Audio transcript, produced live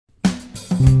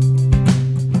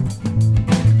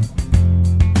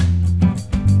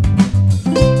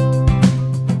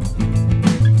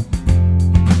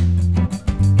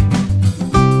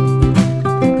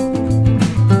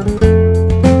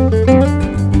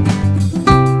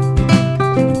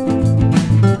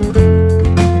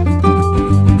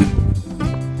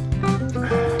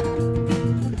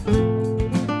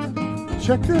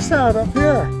Check this out up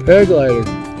here. Paraglider.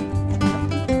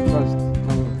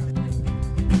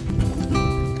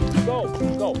 Go,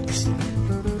 go.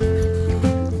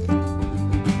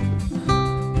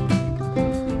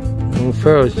 Little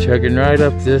Pharaoh's checking right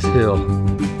up this hill.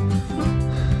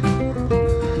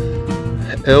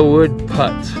 Elwood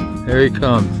Putz. There he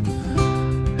comes.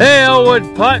 Hey, Elwood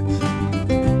Putz!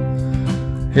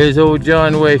 Here's old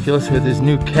John Wakeless with his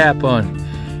new cap on.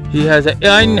 He has a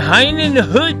Einheinen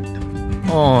hood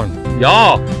on.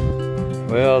 Yeah.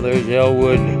 Well, there's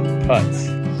Elwood Putz.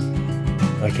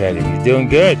 Look at him. He's doing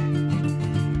good.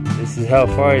 This is how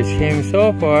far he's came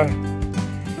so far.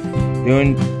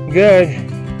 Doing good.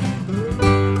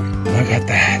 Look at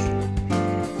that.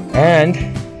 And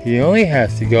he only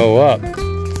has to go up.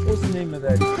 What's the name of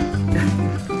that?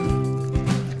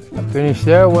 I finished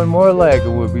there. One more leg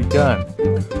and we'll be done.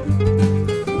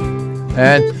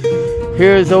 And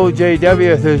here's old JW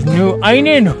with his new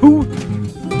Einen Hut.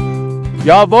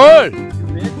 Jawohl!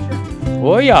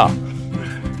 Oh yeah!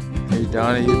 Hey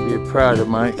Donnie, you'd be proud of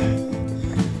Mike.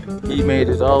 He made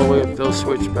it all the way up those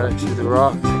switchbacks to the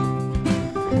rock.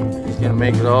 He's gonna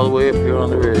make it all the way up here on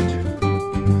the ridge.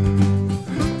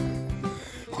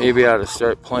 Maybe I ought to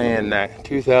start playing that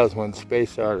 2001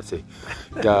 Space Odyssey.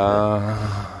 Da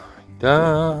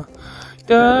da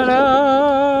da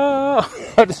da.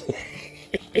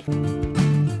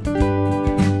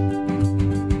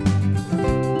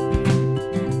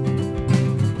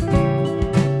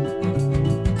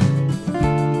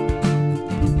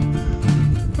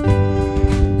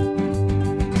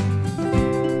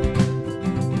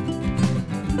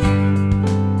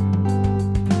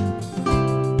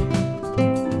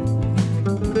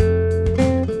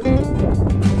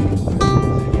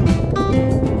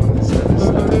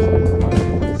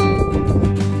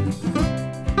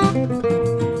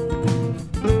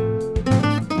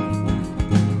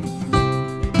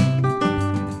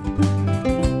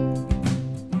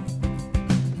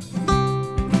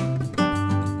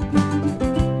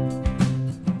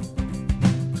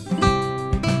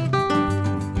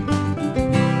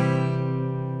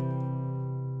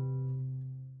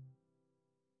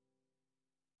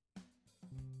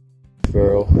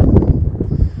 Pharaoh.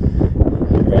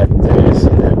 Right there, see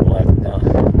that black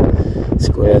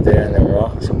square there in the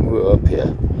rocks, and we're up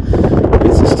here.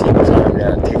 It's a steep climb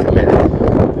down, take a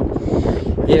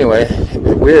minute. Anyway, it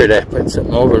was weird, I put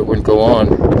something over it, wouldn't go on.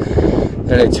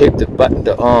 Then I taped the button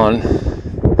to on,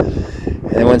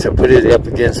 and once I put it up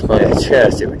against my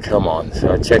chest, it would come on.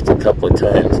 So I checked a couple of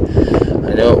times.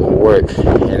 I know it will work,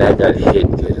 and I got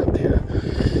hit good up here.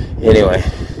 Anyway.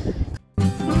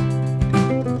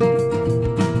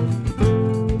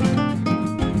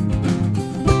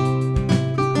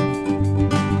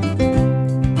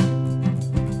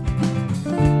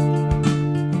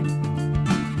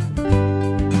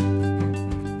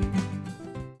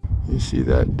 See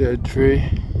that dead tree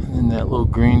and that little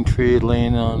green tree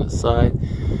laying on the side?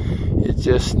 It's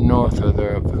just north of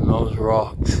there up in those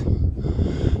rocks.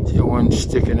 See the one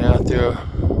sticking out there?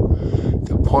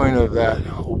 The point of that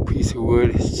old piece of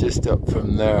wood is just up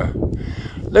from there.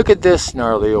 Look at this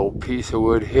gnarly old piece of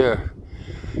wood here.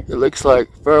 It looks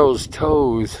like Pharaoh's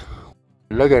toes.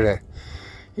 Look at it.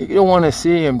 You don't want to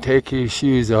see him take his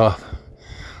shoes off.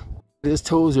 His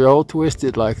toes are all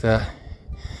twisted like that.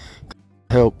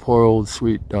 Help poor old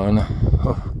sweet Donna.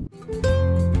 Oh.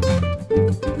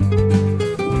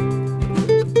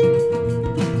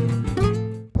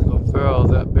 So Pharaoh,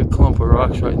 that big clump of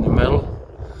rocks right in the middle.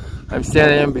 I'm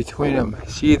standing in between them.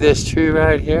 See this tree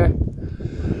right here?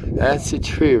 That's the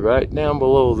tree right down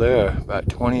below there, about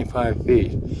 25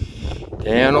 feet.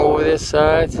 Down over this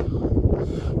side,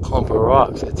 clump of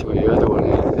rocks. That's where the other one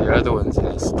is. The other one's in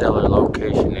a stellar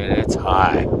location, and it's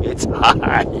high. It's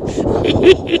high.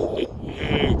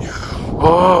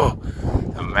 Oh,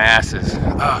 the masses.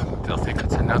 Oh, they'll think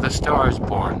it's another star is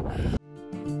born.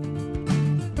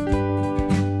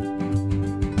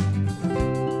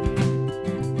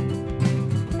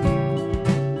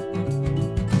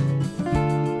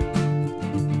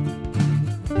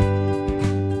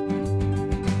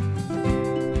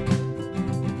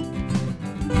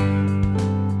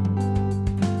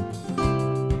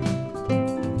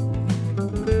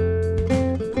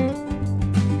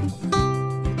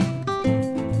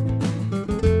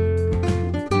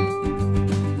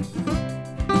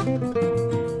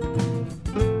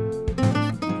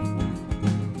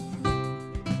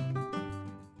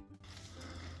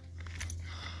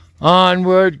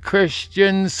 Onward,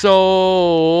 Christian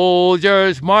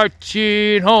soldiers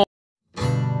marching home.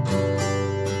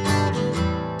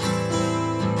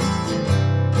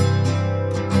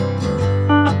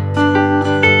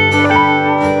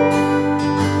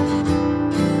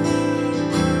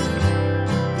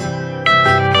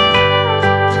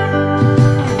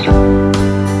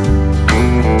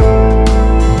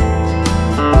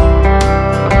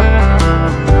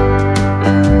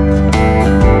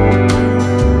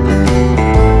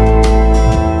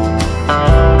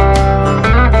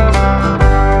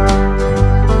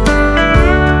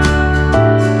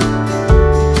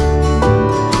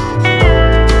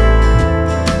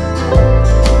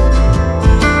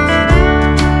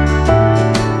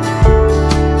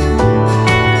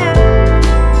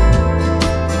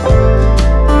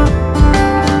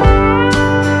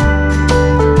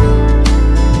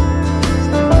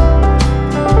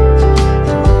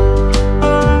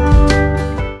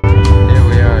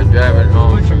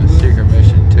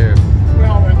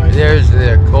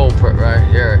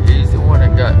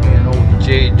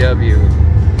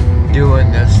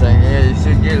 Doing this thing. Yeah, you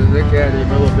should get a look at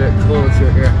him a little bit closer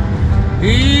here.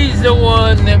 He's the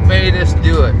one that made us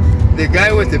do it. The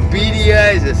guy with the beady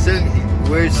eyes, he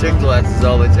wears sunglasses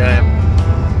all the time,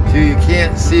 so you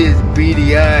can't see his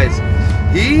beady eyes.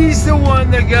 He's the one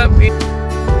that got me.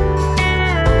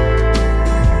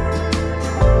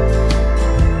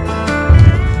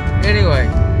 Anyway,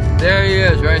 there he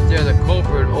is right there, the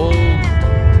culprit, old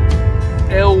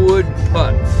Elwood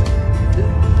Putz.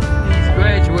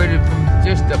 Graduated from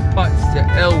just the putts to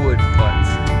Elwood Putz.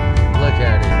 Look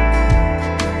at it.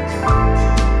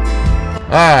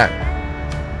 Alright.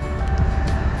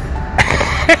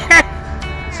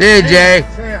 See you, Jay.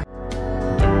 See ya.